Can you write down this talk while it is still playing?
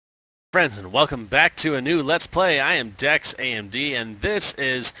Friends, and welcome back to a new Let's Play. I am DexAMD, and this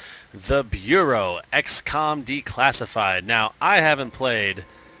is the Bureau, XCOM Declassified. Now, I haven't played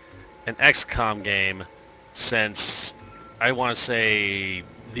an XCOM game since, I want to say,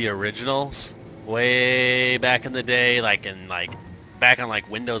 the originals, way back in the day, back on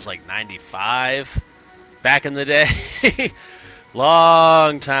Windows 95, back in the day,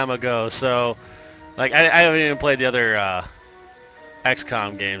 long time ago. So, I haven't even played the other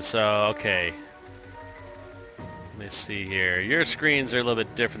XCOM game, so okay. Let me see here. Your screens are a little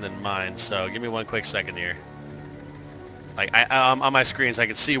bit different than mine, so give me one quick second here. On my screens, I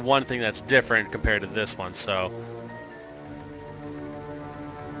can see one thing that's different compared to this one, so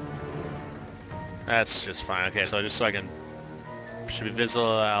that's just fine. Okay, so just so I can should be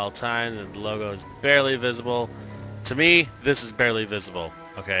visible at all times, and the logo is barely visible. To me, this is barely visible.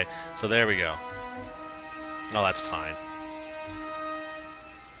 Okay, so there we go. Oh, that's fine.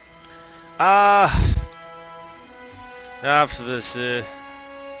 After this,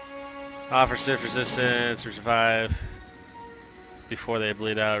 offer stiff resistance or survive before they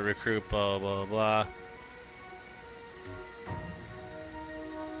bleed out, recruit, blah, blah, blah.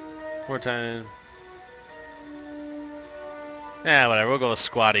 More time. Yeah, whatever, we'll go with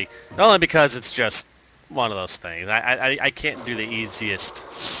squatty. Only because it's just one of those things. I can't do the easiest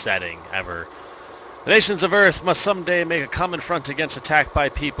setting ever. The nations of Earth must someday make a common front against attack by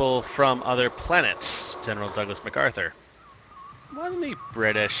people from other planets. General Douglas MacArthur. Wasn't he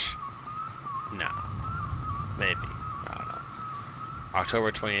British? No. Maybe. I don't know.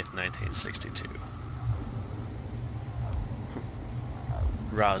 October 28th, 1962.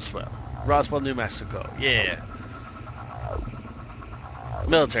 Roswell, New Mexico. Yeah.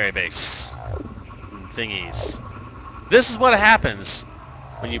 Military base. Thingies. This is what happens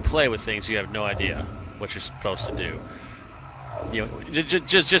when you play with things you have no idea what you're supposed to do. You know,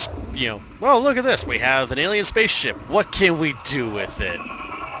 just you know, well, look at this. We have an alien spaceship. What can we do with it?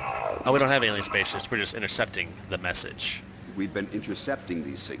 Oh, we don't have alien spaceships. We're just intercepting the message. We've been intercepting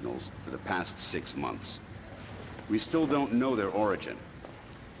these signals for the past 6 months. We still don't know their origin,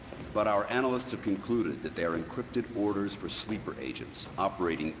 but our analysts have concluded that they are encrypted orders for sleeper agents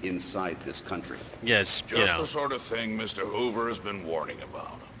operating inside this country. Yes, just the sort of thing Mr. Hoover has been warning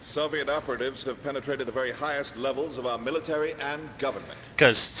about. Soviet operatives have penetrated the very highest levels of our military and government.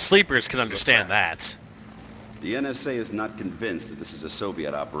 Because sleepers can understand that. The NSA is not convinced that this is a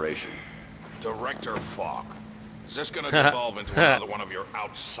Soviet operation. Director Falk, is this going to devolve into another one of your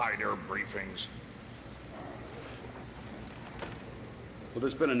outsider briefings? Well,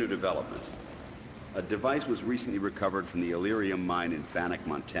 there's been a new development. A device was recently recovered from the Illyrium mine in Bannock,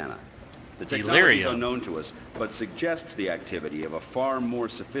 Montana. The technology is unknown to us, but suggests the activity of a far more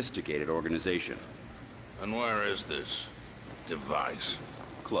sophisticated organization. And where is this device?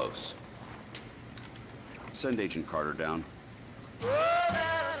 Close. Send Agent Carter down.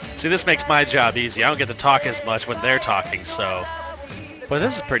 See, this makes my job easy. I don't get to talk as much when they're talking, so... But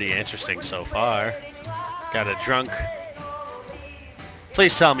this is pretty interesting so far. Got a drunk...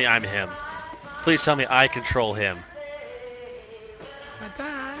 Please tell me I'm him. Please tell me I control him. I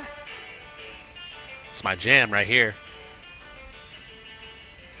die. It's my jam right here.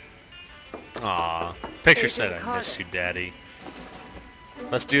 Aw. Picture said I missed you, Daddy.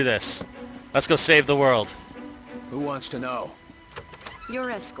 Let's do this. Let's go save the world. Who wants to know? Your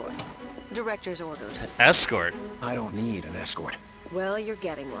escort. Director's orders. Escort? I don't need an escort. Well, you're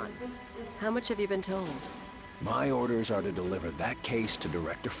getting one. How much have you been told? My orders are to deliver that case to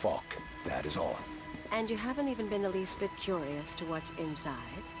Director Falk. That is all. And you haven't even been the least bit curious to what's inside?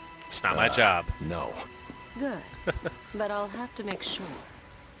 It's not my job. No. Good. But I'll have to make sure.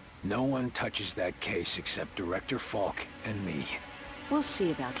 No one touches that case except Director Falk and me. We'll see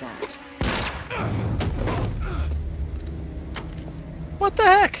about that. What the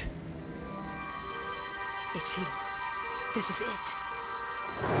heck? It's you. This is it.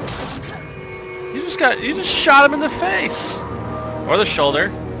 You just shot him in the face. Or the shoulder.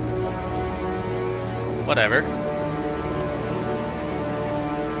 Whatever.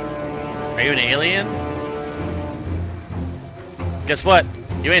 Are you an alien? Guess what?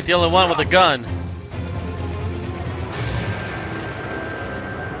 You ain't the only one with a gun.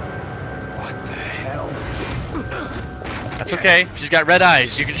 What the hell? That's okay. She's got red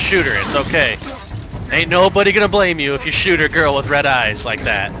eyes. You can shoot her. It's okay. Ain't nobody gonna blame you if you shoot a girl with red eyes like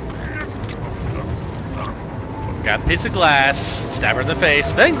that. Grab a piece of glass, stab her in the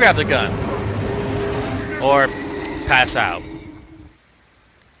face, then grab the gun. Or pass out.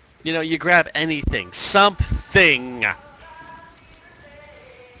 You know, you grab anything. Something.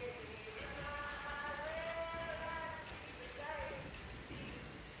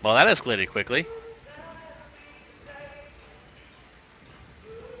 Well, that escalated quickly.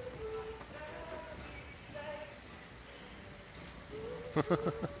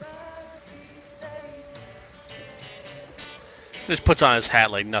 Just puts on his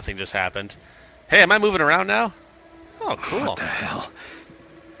hat like nothing just happened. Hey, am I moving around now? Oh, cool. What the hell?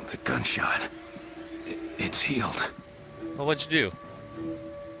 The gunshot. It's healed. Well, what'd you do?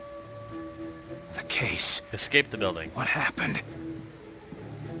 The case. Escape the building. What happened?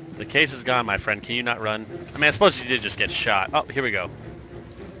 The case is gone, my friend. Can you not run? I mean, I suppose you did just get shot. Oh, here we go.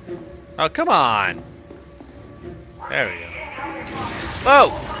 Oh, come on. There we go.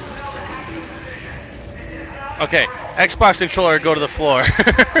 Whoa! Okay, Xbox controller, go to the floor.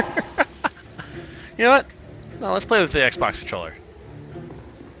 You know what? No, let's play with the Xbox controller.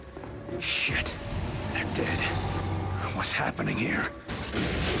 Shit. They're dead. What's happening here?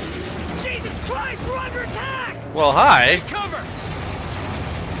 Jesus Christ, we're under attack! Well, hi. Cover!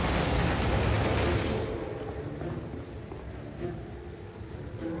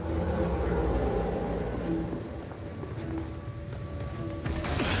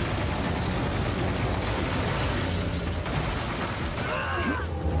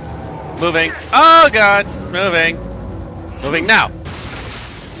 Moving. Oh, God. Moving. Moving now.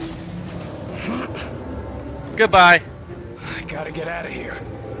 Goodbye. I gotta get out of here.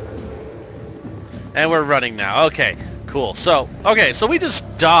 And we're running now. Okay, cool. So we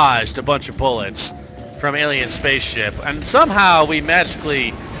just dodged a bunch of bullets from alien spaceship, and somehow we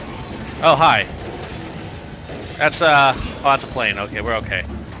magically... Oh, hi. That's, oh, that's a plane. Okay, we're okay.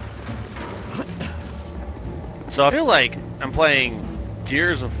 So I feel like I'm playing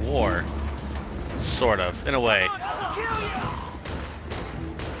Gears of War. Sort of, in a way.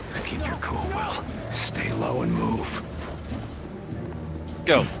 Keep your cool, Will. Stay low and move.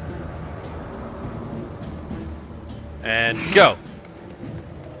 Go. And go.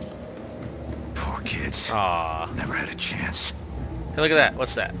 Poor kids. Aww. Never had a chance. Hey, look at that.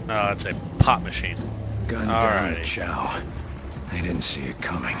 What's that? Oh, that's a pop machine. Gun down, Alrighty. Chow. They didn't see it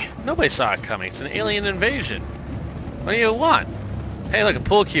coming. Nobody saw it coming. It's an alien invasion. What do you want? Hey, look, a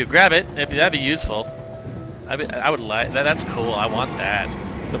pool cue. Grab it. That'd be useful. I would like that. That's cool. I want that.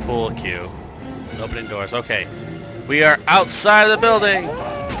 The pool cue. Opening doors. Okay. We are outside of the building.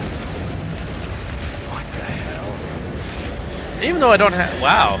 What the hell? Even though I don't have...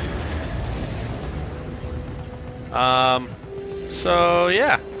 Wow. So,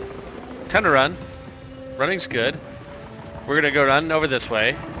 yeah. Time to run. Running's good. We're going to go run over this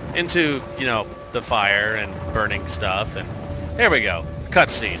way. Into, you know, the fire and burning stuff. And here we go.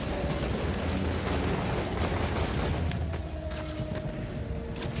 Cutscene.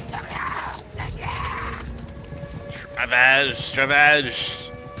 Travage.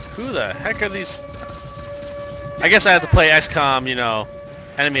 Who the heck are these? I guess I have to play XCOM, you know,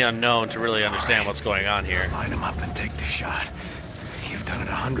 Enemy Unknown to really understand what's going on here. Line them up and take the shot. You've done it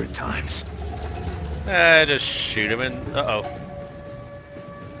 100 times. Just shoot him and... Uh-oh.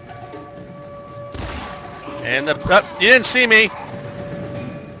 And the... Oh, you didn't see me!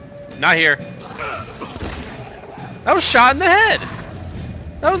 Not here. That was shot in the head!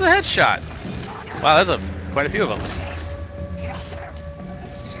 That was a headshot. Wow, that's quite a few of them.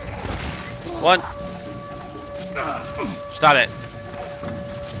 One. Stop it.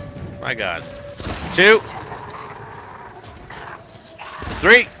 My God. 2.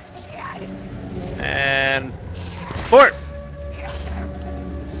 3. And 4.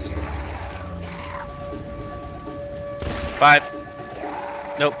 5.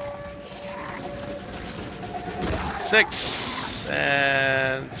 Nope. 6.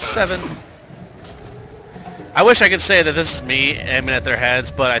 And 7. I wish I could say that this is me aiming at their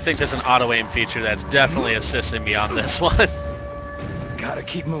heads, but I think there's an auto-aim feature that's definitely assisting me on this one. Gotta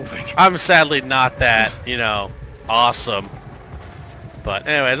keep moving. I'm sadly not that, you know, awesome. But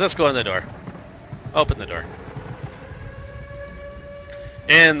anyways, let's go in the door. Open the door.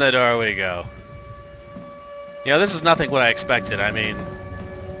 In the door we go. You know, this is nothing what I expected. I mean,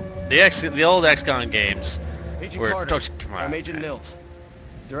 the old XCOM games Agent were... Carter, Come on. I'm Agent Mills.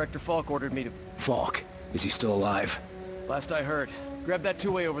 Director Falk ordered me to... Falk, is he still alive? Last I heard. Grab that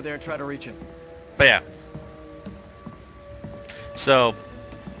two-way over there and try to reach him. But yeah. So...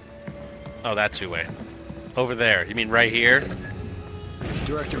 Oh, that two-way. Over there. You mean right here?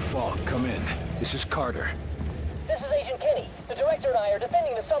 Director Falk, come in. This is Carter. This is Agent Kenny. The director and I are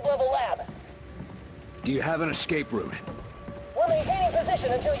defending the sub-level lab. Do you have an escape route? We're maintaining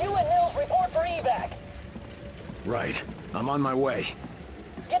position until you and Mills report for evac. Right. I'm on my way.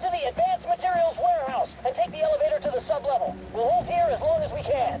 Get to the advanced materials warehouse and take the elevator to the sub-level. We'll hold here as long as we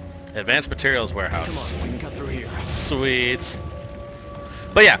can. Advanced Materials Warehouse. Come on, we can cut through here. Sweet.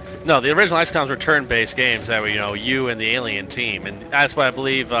 But yeah, no, the original XCOMs were turn-based games that were, you know, you and the alien team, and that's what I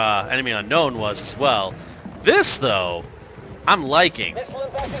believe Enemy Unknown was as well. This, though, I'm liking.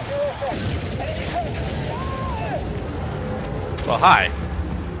 Well, hi.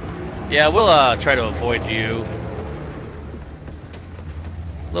 Yeah, we'll try to avoid you.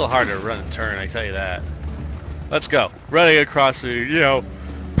 A little hard to run and turn, I tell you that. Let's go. Running across the, you know,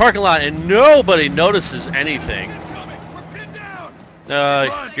 parking lot, and nobody notices anything.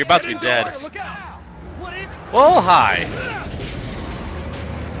 You're about to be dead. Well, hi.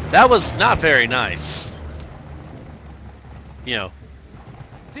 That was not very nice. You know.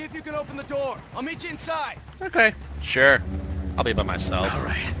 See if you can open the door. I'll meet you inside. Okay, sure. I'll be by myself. All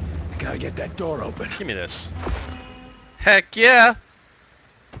right. Gotta get that door open. Give me this. Heck yeah.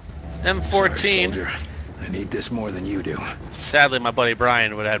 M14. Sorry, soldier. I need this more than you do. Sadly, my buddy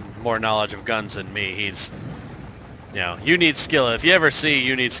Brian would have more knowledge of guns than me. He's, you know, you need skill. If you ever see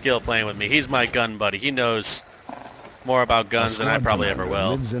you need skill playing with me, he's my gun buddy. He knows more about guns than I probably ever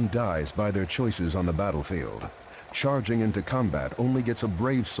will. Lives and dies by their choices on the battlefield. Charging into combat only gets a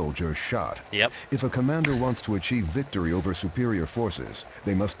brave soldier shot. Yep. If a commander wants to achieve victory over superior forces,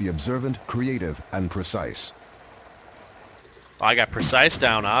 they must be observant, creative, and precise. I got precise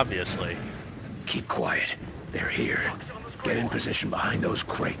down, obviously. Keep quiet. They're here. Get in position behind those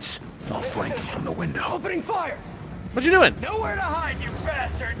crates. I'll flank them from the window. Opening fire! What you doing? Nowhere to hide, you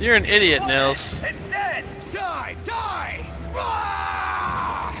bastard! You're an idiot, Nils. It's dead! Die! Die!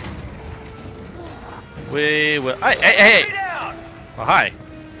 We will. Hey! Oh, hi.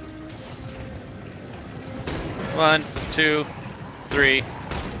 1, 2, 3.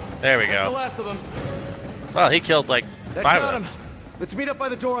 There we That's the go. last of them. Well, he killed like That 5 got of them. him. Let's meet up by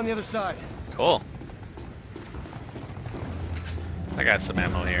the door on the other side. Cool. I got some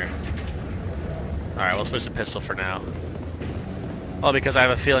ammo here. Alright, we'll switch to pistol for now. Well, because I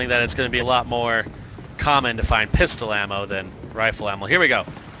have a feeling that it's going to be a lot more common to find pistol ammo than rifle ammo. Here we go.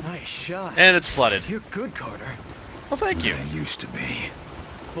 Nice shot. And it's flooded. You're good, Carter. Well, thank you. I used to be.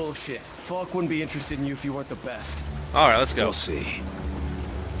 Bullshit. Falk wouldn't be interested in you if you weren't the best. Alright, let's go. We'll see.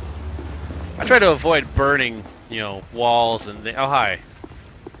 I try to avoid burning, you know, walls and... oh, hi.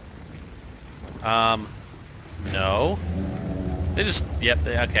 No. They just... yep,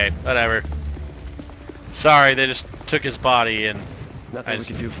 okay, whatever. Sorry, they just took his body and... Nothing we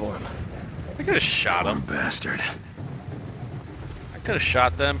could do for him. I could have shot Poor him. bastard. I could have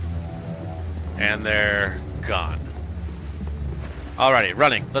shot them. And they're gone. Alrighty,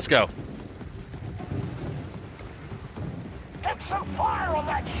 running. Let's go. Get some fire on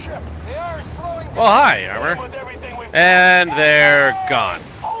that ship! They are slowing down. Oh, hi, armor. With everything we've And they're gone.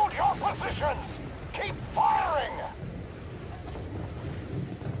 Hold your positions! Keep firing!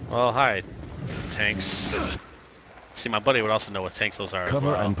 Well, hi, tanks. See, my buddy would also know what tanks those are as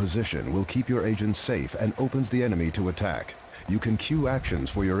Cover well. and position will keep your agents safe and opens the enemy to attack. You can cue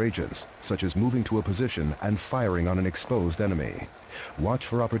actions for your agents, such as moving to a position and firing on an exposed enemy. Watch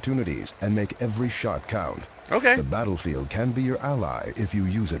for opportunities and make every shot count. Okay. The battlefield can be your ally if you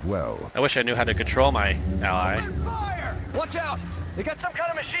use it well. I wish I knew how to control my ally. Fire! Watch out! They got some kind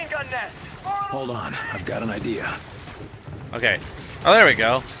of machine gun nest. Hold on. I've got an idea. Okay. Oh, there we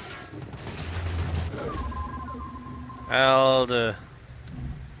go.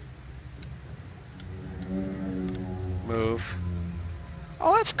 Move.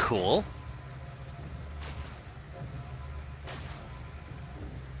 Oh, that's cool.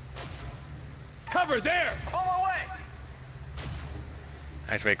 Cover there! On my way!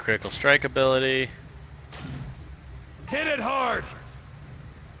 Activate critical strike ability. Hit it hard!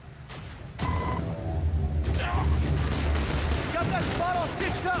 Got that spot all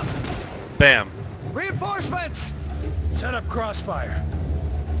stitched up! Bam. Reinforcements! Set up crossfire.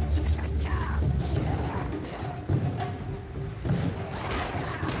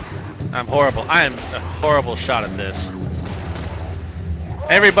 I'm horrible. I am a horrible shot at this.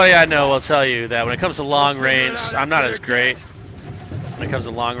 Everybody I know will tell you that when it comes to long range, I'm not as great when it comes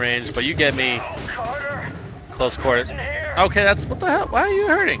to long range, but you get me Carter! close quarters. Okay, that's... what the hell? Why are you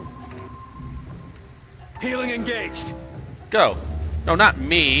hurting? Healing engaged. Go. No, not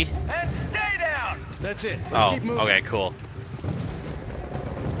me. And stay down! That's it. Let's Oh, keep moving. okay, cool.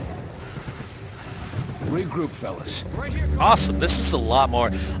 Regroup, fellas. Right here. Awesome. This is a lot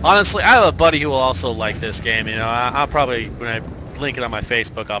more. Honestly, I have a buddy who will also like this game. You know, I'll probably, when I link it on my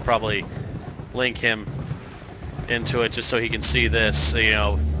Facebook, I'll probably link him into it just so he can see this. You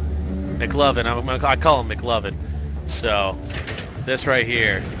know, McLovin. I call him McLovin. So, this right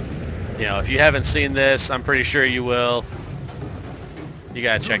here. You know, if you haven't seen this, I'm pretty sure you will. You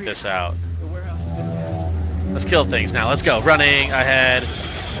gotta check this out. The warehouse is just ahead. Let's kill things now. Let's go. Running ahead.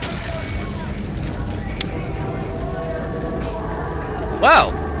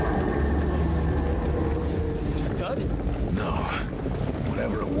 Wow. No.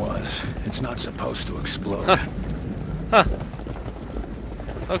 Whatever it was, it's not supposed to explode. Huh. Huh.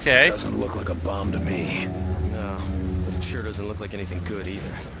 Okay. Doesn't look like a bomb to me. No, but it sure doesn't look like anything good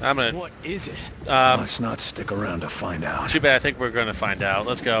either. I'm gonna... What is it? Let's not stick around to find out. Too bad. I think we're gonna find out.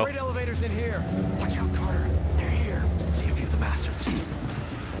 Let's go. Freight elevators in here. Watch out, Carter. They're here. See a few of the bastards.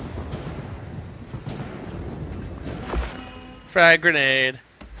 Frag grenade.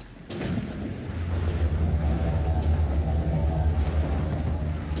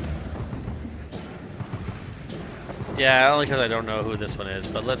 Yeah, only because I don't know who this one is,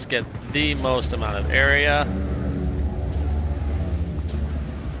 but let's get the most amount of area.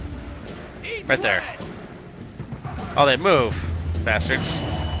 Right there. Oh, they move, bastards.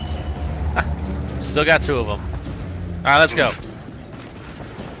 Still got 2 of them. Alright, let's go.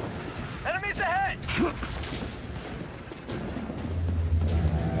 Enemies ahead!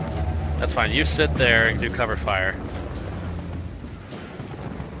 That's fine. You sit there and do cover fire.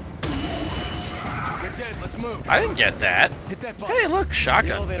 You're dead. Let's move. I didn't get that. Hit that button. Hey, look, The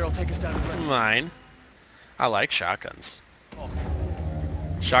shotgun. elevator will take us down to the Mine. I like shotguns.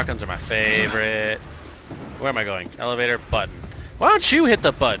 Shotguns are my favorite. Where am I going? Elevator button. Why don't you hit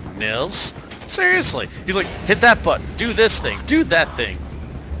the button, Nils? Seriously. He's like, hit that button. Do this thing. Do that thing.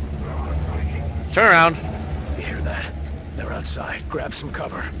 Turn around. You hear that? They're outside. Grab some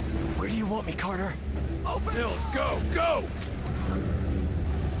cover. Where do you want me, Carter? Open. Nils, go, go!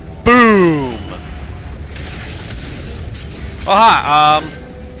 Boom. Aha.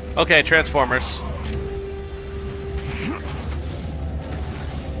 Okay, Transformers.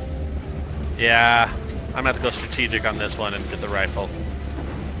 Yeah, I'm gonna have to go strategic on this one and get the rifle.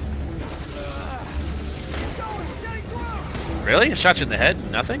 Really? I shot you in the head?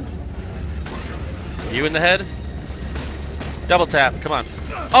 Nothing? You in the head? Double tap, come on.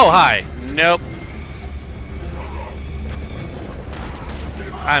 Oh, hi. Nope.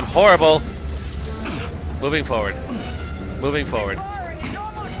 I'm horrible. Moving forward. Moving forward.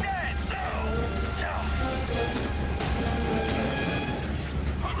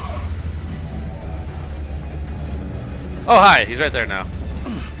 Oh, hi. He's right there now.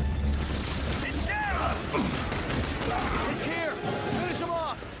 It's here. Finish him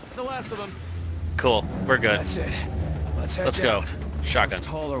off. It's the last of them. Cool. We're good. That's it. Let's go. Shotgun. Those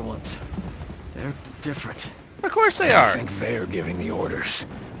taller ones. They're different. Of course they I are. think they're giving the orders.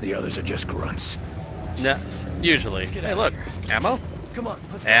 The others are just grunts. No, usually. Hey, look. Ammo? Come on.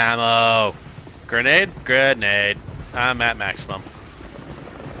 Let's go. Ammo. Grenade? Grenade. I'm at maximum.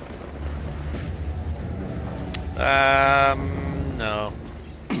 No.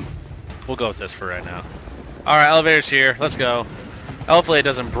 We'll go with this for right now. Alright, elevator's here. Let's go. Hopefully it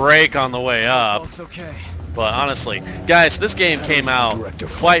doesn't break on the way up. It's okay. But honestly, guys, this game came out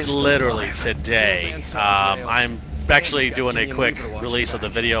quite literally today. I'm actually doing a quick release of the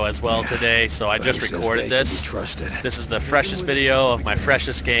video as well today, so I just recorded this. This is the freshest video of my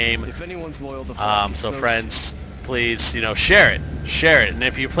freshest game. If anyone's loyal to So friends, please, share it. Share it. And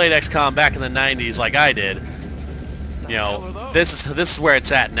if you played XCOM back in the 90s like I did, this is where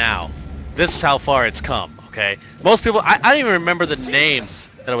it's at now. This is how far it's come, okay? Most people, I don't even remember the name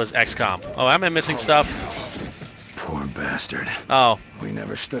that it was XCOM. Oh, am I missing stuff? Poor bastard. Oh. We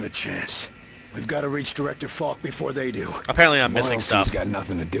never stood a chance. We've got to reach Director Falk before they do. Apparently I'm missing Loyalty's stuff. got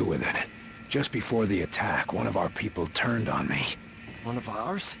nothing to do with it. Just before the attack, one of our people turned on me. One of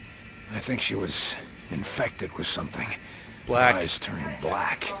ours? I think she was infected with something. Black. Her eyes turned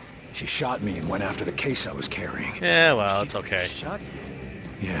black. She shot me and went after the case I was carrying. Yeah, well, it's okay. Shot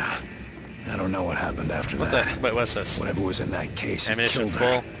you. Yeah. I don't know what happened after that. Wait, what's this? Whatever was in that case, it Ammunition killed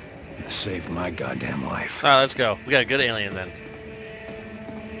full. her. It saved my goddamn life. Alright, let's go. We got a good alien then.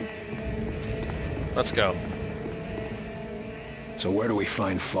 Let's go. So where do we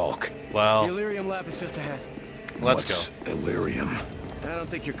find Falk? The Well, Illyrium lab is just ahead. let's What's Illyrium? I don't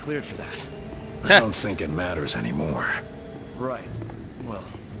think you're cleared for that. I don't think it matters anymore. Right. Well,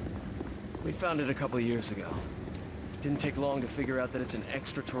 we found it a couple of years ago. Didn't take long to figure out that it's an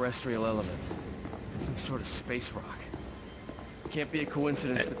extraterrestrial element. Some sort of space rock. Can't be a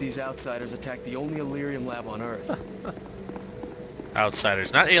coincidence that these outsiders attacked the only Illyrium lab on Earth.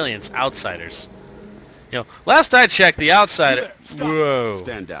 outsiders. Not aliens, outsiders. Last I checked, the outsider... Stop. Whoa.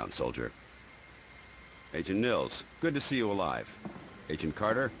 Stand down, soldier. Agent Nils, good to see you alive. Agent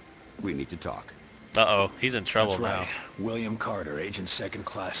Carter, we need to talk. Uh-oh, he's in trouble That's now. right. William Carter, Agent Second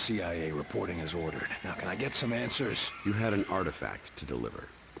Class CIA, reporting as ordered. Now, can I get some answers? You had an artifact to deliver.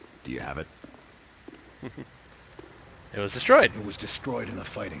 Do you have it? It was destroyed. It was destroyed in the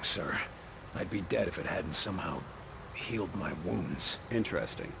fighting, sir. I'd be dead if it hadn't somehow healed my wounds.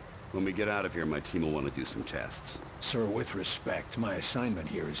 Interesting. When we get out of here, my team will want to do some tests. Sir, with respect, my assignment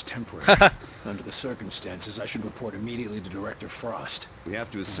here is temporary. Under the circumstances, I should report immediately to Director Frost. We have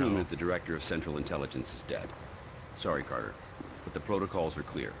to assume that the Director of Central Intelligence is dead. Sorry, Carter, but the protocols are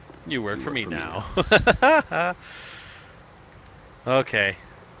clear. You work for me now. Okay.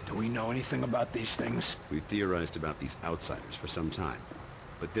 Do we know anything about these things? We've theorized about these outsiders for some time,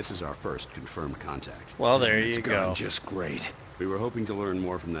 but this is our first confirmed contact. Well, there It's you gone go. just great. We were hoping to learn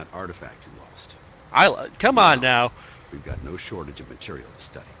more from that artifact you lost. Come on now. We've got no shortage of material to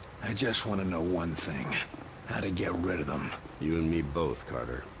study. I just want to know one thing. How to get rid of them. You and me both,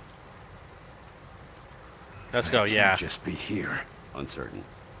 Carter. Let's go, I can't yeah. just be here. Uncertain.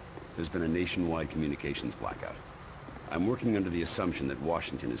 There's been a nationwide communications blackout. I'm working under the assumption that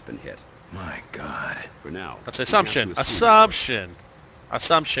Washington has been hit. My God. For now. That's we have assumption. to Assumption.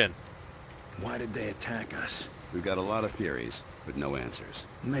 Assumption. Why did they attack us? We've got a lot of theories, but no answers.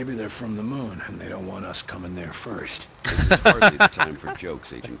 Maybe they're from the moon, and they don't want us coming there first. This is hardly the time for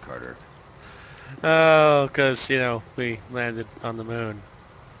jokes, Agent Carter. Oh, because, you know, we landed on the moon.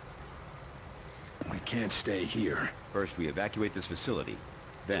 We can't stay here. First, we evacuate this facility.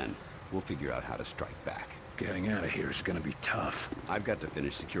 Then, we'll figure out how to strike back. Getting out of here is gonna be tough. I've got to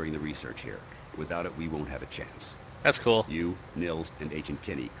finish securing the research here. Without it, we won't have a chance. That's cool. You, Nils, and Agent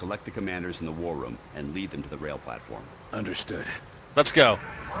Kinney collect the commanders in the war room and lead them to the rail platform. Understood. Let's go.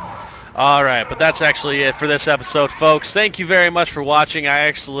 All right, but that's actually it for this episode, folks. Thank you very much for watching. I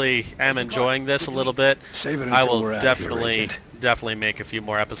actually am enjoying this a little bit. Save it I until will we're out of here, definitely make a few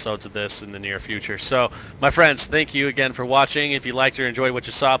more episodes of this in the near future. So, my friends, thank you again for watching. If you liked or enjoyed what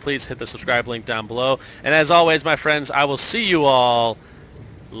you saw, please hit the subscribe link down below. And as always, my friends, I will see you all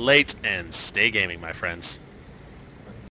late and stay gaming, my friends.